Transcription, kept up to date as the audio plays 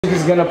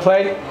is gonna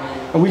play,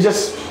 and we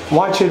just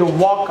want you to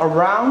walk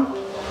around.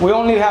 We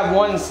only have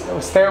one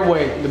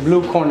stairway, the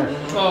blue corner.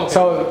 Oh, okay.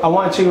 So I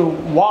want you to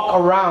walk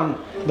around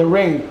the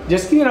ring.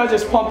 Just, you know,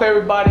 just pump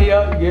everybody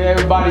up, give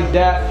everybody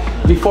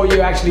that before you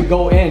actually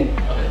go in.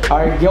 All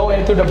right, go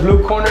into the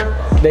blue corner,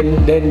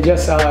 then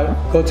just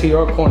go to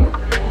your corner.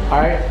 All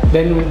right,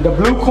 then the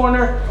blue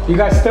corner, you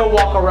guys still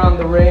walk around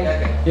the ring.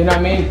 You know what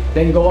I mean?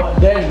 Then go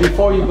up, then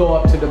before you go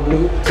up to the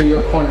blue, to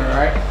your corner,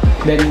 right?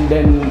 Then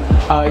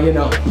you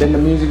know, then the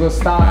music will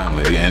stop.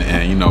 Family,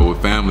 and you know,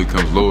 with family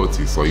comes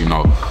loyalty. So you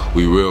know,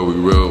 we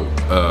real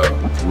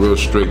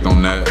strict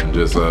on that, and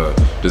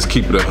just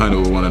keep it 100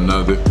 with one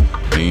another.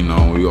 And you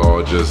know, we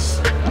all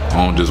just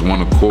on just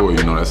one accord.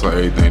 You know, that's how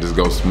everything just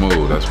goes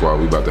smooth. That's why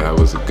we about to have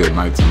us a good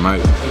night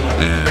tonight.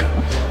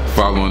 And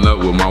following up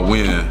with my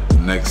win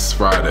next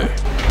Friday.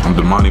 I'm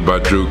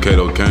Damanoi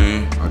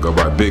Cato-Cain. I go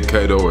by Big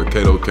Cato or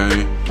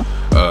Cato-Cain.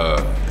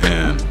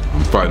 And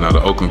I'm fighting out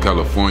of Oakland,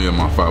 California.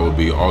 My fight will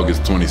be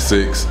August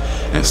 26th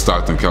in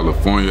Stockton,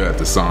 California at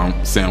the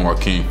San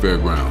Joaquin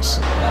Fairgrounds.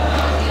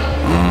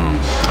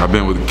 I've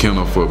been with the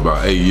kennel for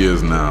about 8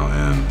 years now,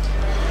 and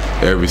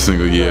every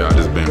single year I've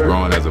just been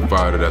growing as a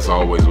fighter. That's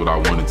always what I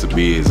wanted to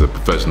be, as a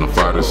professional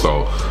fighter.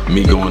 So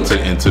me going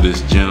into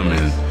this gym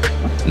and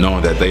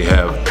knowing that they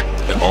have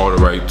all the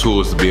right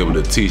tools to be able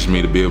to teach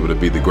me to be able to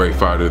be the great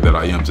fighter that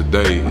I am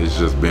today, it's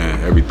just been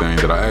everything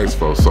that I asked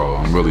for. So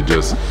I'm really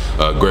just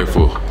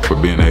grateful for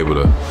being able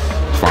to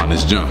find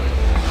this gym.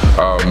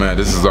 Oh man,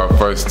 this is our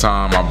first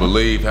time, I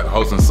believe,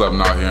 hosting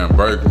something out here in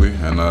Berkeley,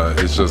 and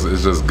it's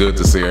just good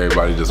to see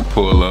everybody just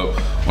pull up.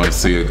 Want to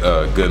see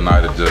a good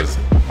night of just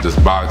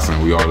boxing.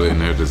 We all in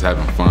there just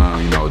having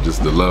fun, you know,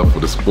 just the love for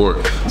the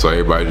sport. So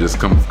everybody just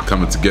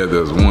coming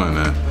together as one,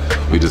 and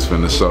we just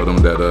finna show them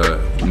that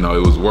you know,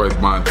 it was worth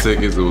buying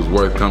tickets, it was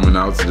worth coming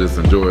out to just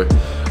enjoy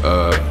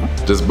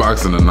just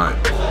boxing tonight.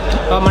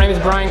 My name is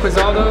Brian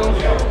Quizaldo.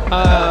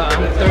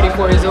 I'm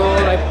 34 years old.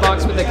 I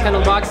box with the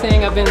Kennel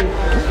Boxing. I've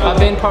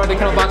been part of the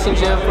Kennel Boxing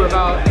Gym for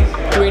about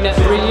 3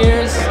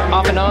 years,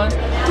 off and on.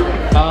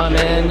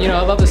 And you know,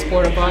 I love the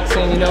sport of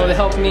boxing. You know, it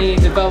helped me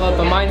develop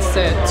a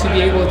mindset to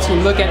be able to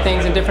look at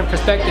things in different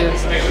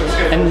perspectives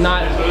and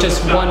not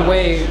just one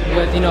way.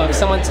 But you know, if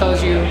someone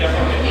tells you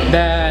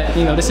that,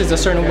 you know, this is a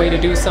certain way to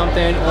do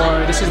something,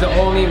 or this is the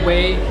only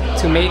way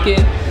to make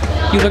it,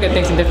 you look at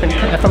things in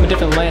from a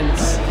different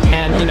lens,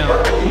 and you know,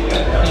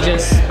 you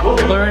just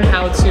learn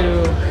how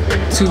to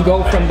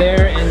go from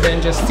there, and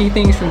then just see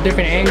things from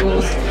different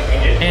angles,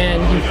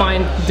 and you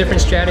find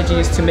different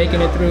strategies to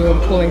making it through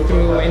and pulling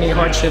through any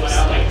hardships.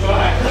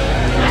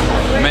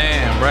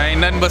 Man, bro, ain't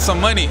nothing but some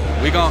money.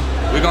 We gon'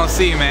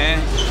 see,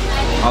 man.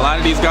 A lot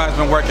of these guys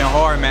been working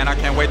hard, man. I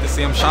can't wait to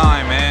see them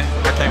shine, man.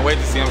 I can't wait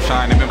to see them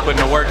shine. They've been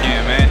putting the work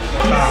in, man.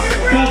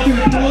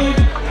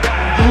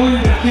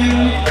 Joined the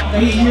kennel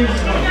 8 years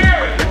ago.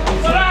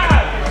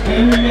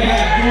 And we may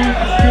have joined the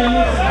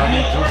kennel.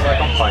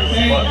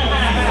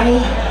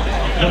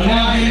 But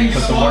now he's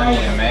put the work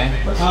in, man.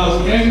 With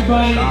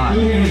everybody,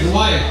 including his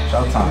wife.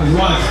 Showtime. His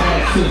wife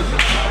starts too.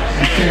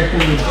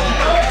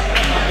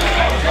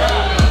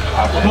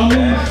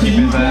 Coming to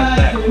you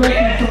guys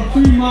directly from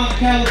Fremont,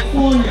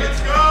 California.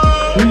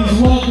 Please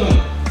welcome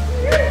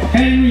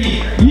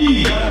Henry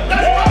Yee.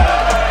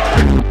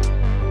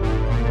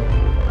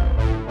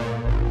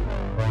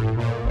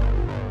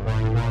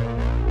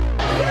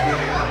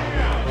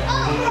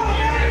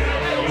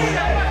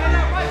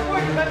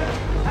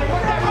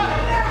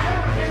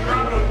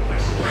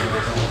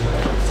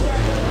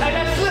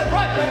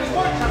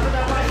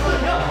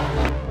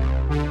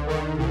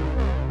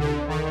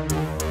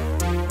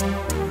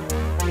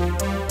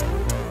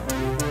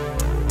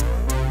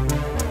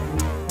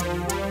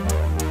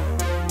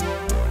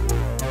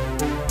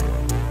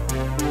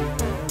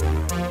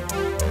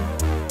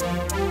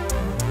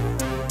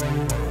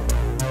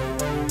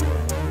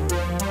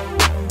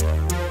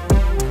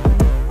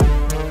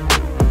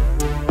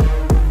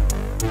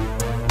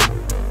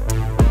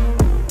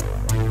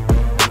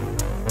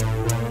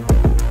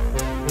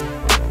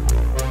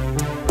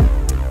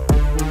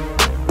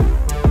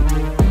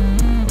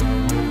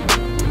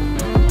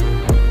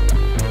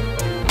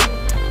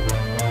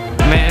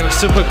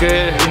 Super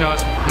good, you know,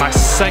 it's my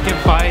second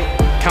fight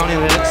counting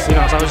this, you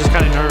know, so I was just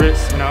kind of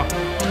nervous, you know,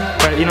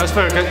 but you know, it's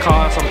for a good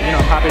cause, so I'm, you know,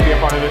 happy to be a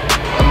part of it.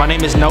 My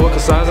name is Noah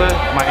Kasaza,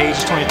 my age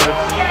is 23.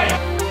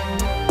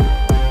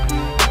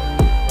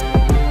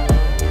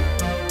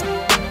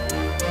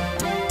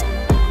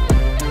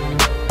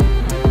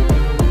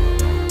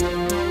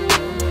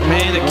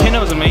 Man, the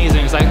kennel is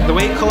amazing. It's like the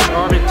way Coach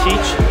Arvid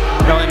teach,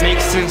 you know, it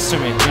makes sense to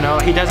me. You know,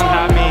 he doesn't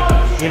have me,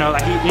 you know,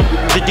 like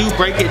the dude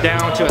break it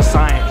down to a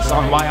science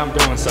on why I'm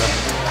doing stuff.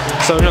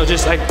 So you know,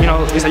 just like, you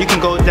know, it's like you can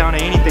go down to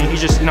anything. He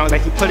just, you know,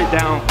 like he put it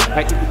down.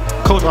 Like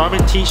Coach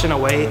Arvid teach in a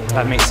way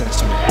that makes sense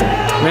to me.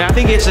 I mean, I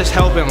think it's just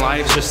helping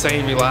life, just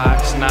staying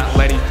relaxed, not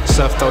letting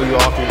stuff throw you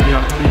off. You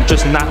know,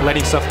 just not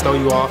letting stuff throw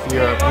you off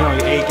your, you know,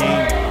 your A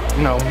game.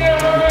 You know,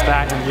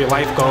 that and your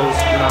life goals.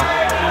 You know.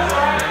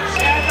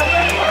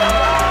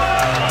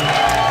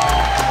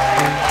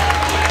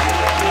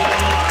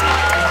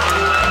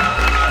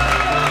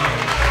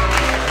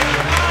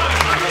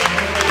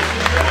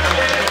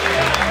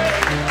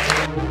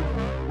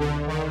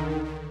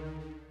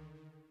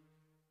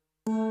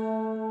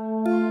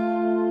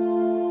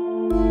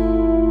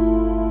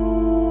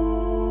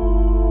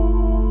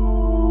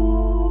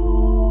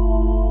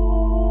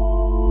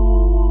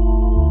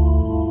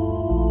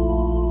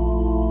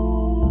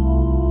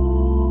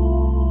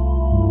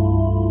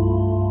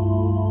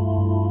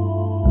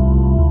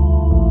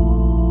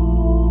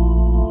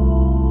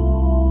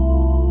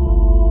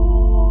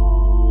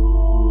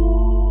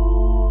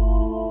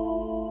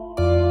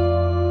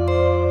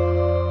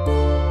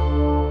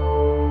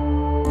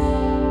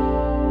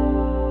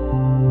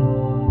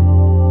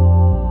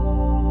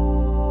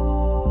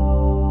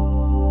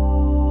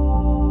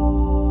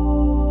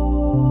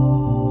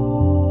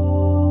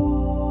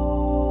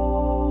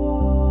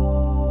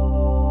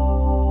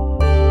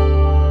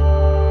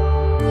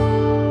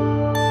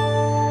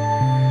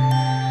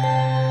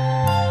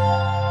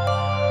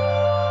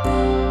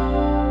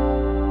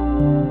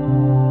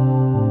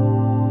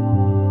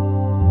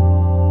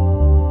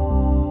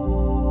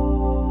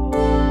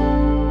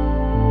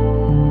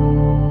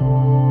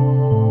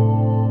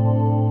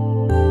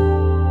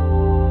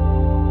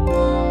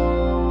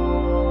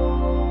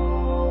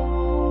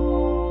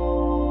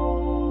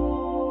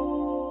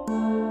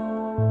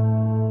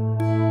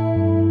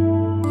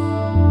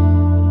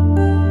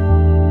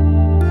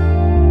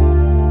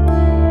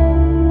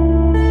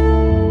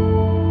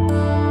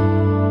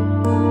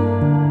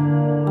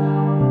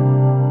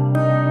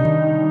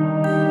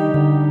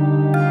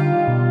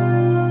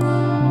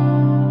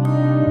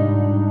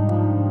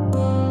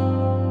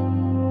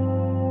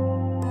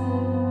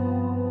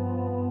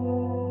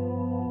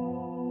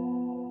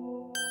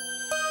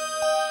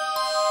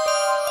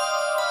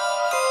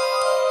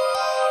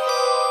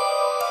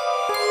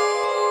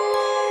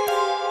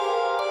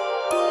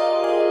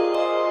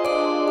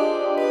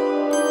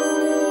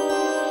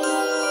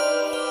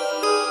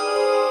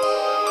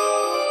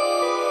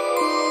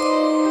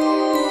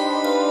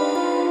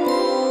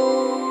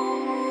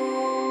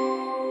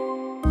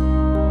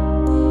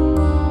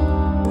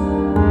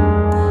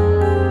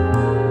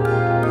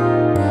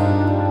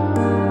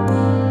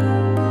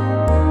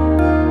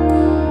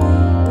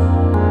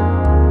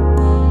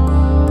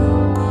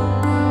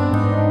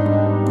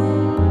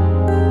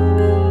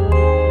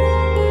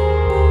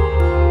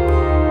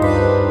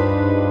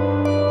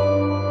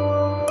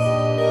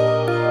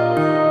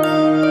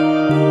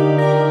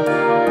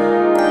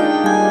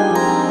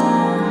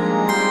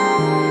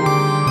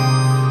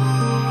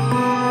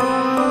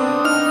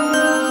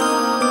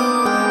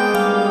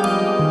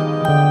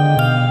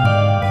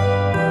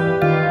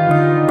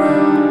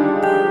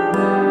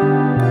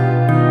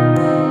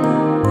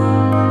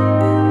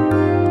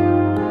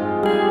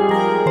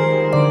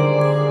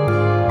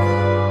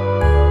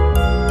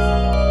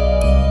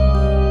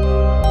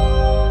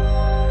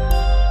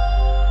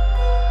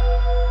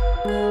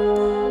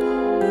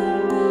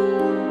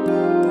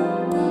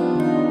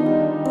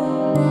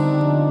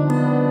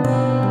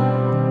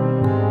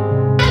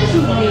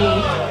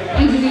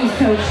 casually introduce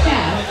Coach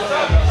Chef.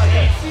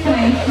 Can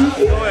I introduce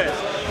you?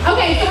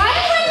 Okay, so I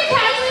just wanted to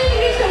casually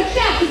introduce Coach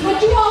Chef because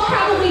what you all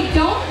probably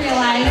don't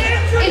realize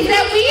is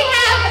that we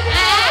have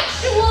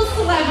actual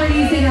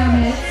celebrities in our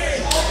midst.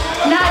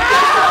 Not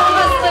just all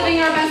of us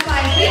living our best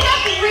lives. We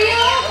have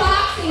real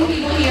boxing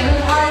people here who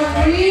are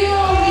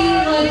really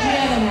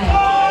legitimate.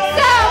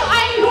 So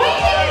I'm going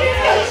to introduce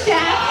Coach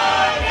Chef,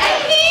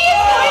 and he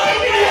is going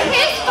to introduce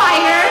his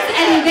fighters,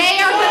 and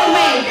they are going to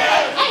win.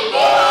 And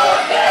you all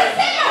are going to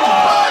sit there.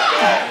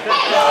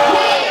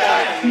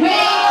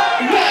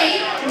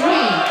 Wait.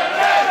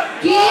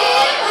 Give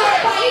a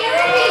fighter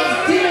his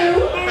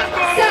due.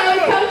 So,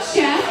 Coach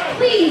Chef,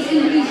 please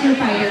introduce your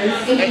fighters.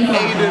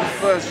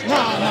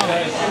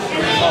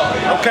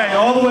 Okay,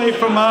 all the way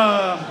from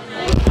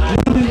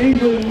London,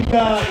 England, we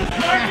got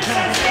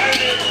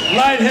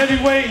light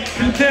heavyweight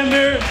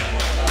contender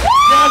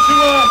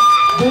Joshua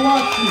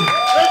Bautsi.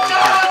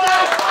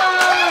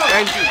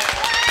 Thank you.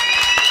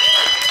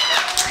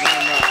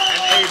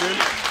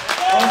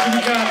 Also,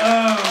 we got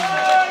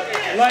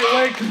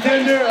lightweight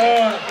contender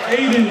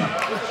Aiden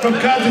from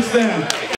Kazakhstan.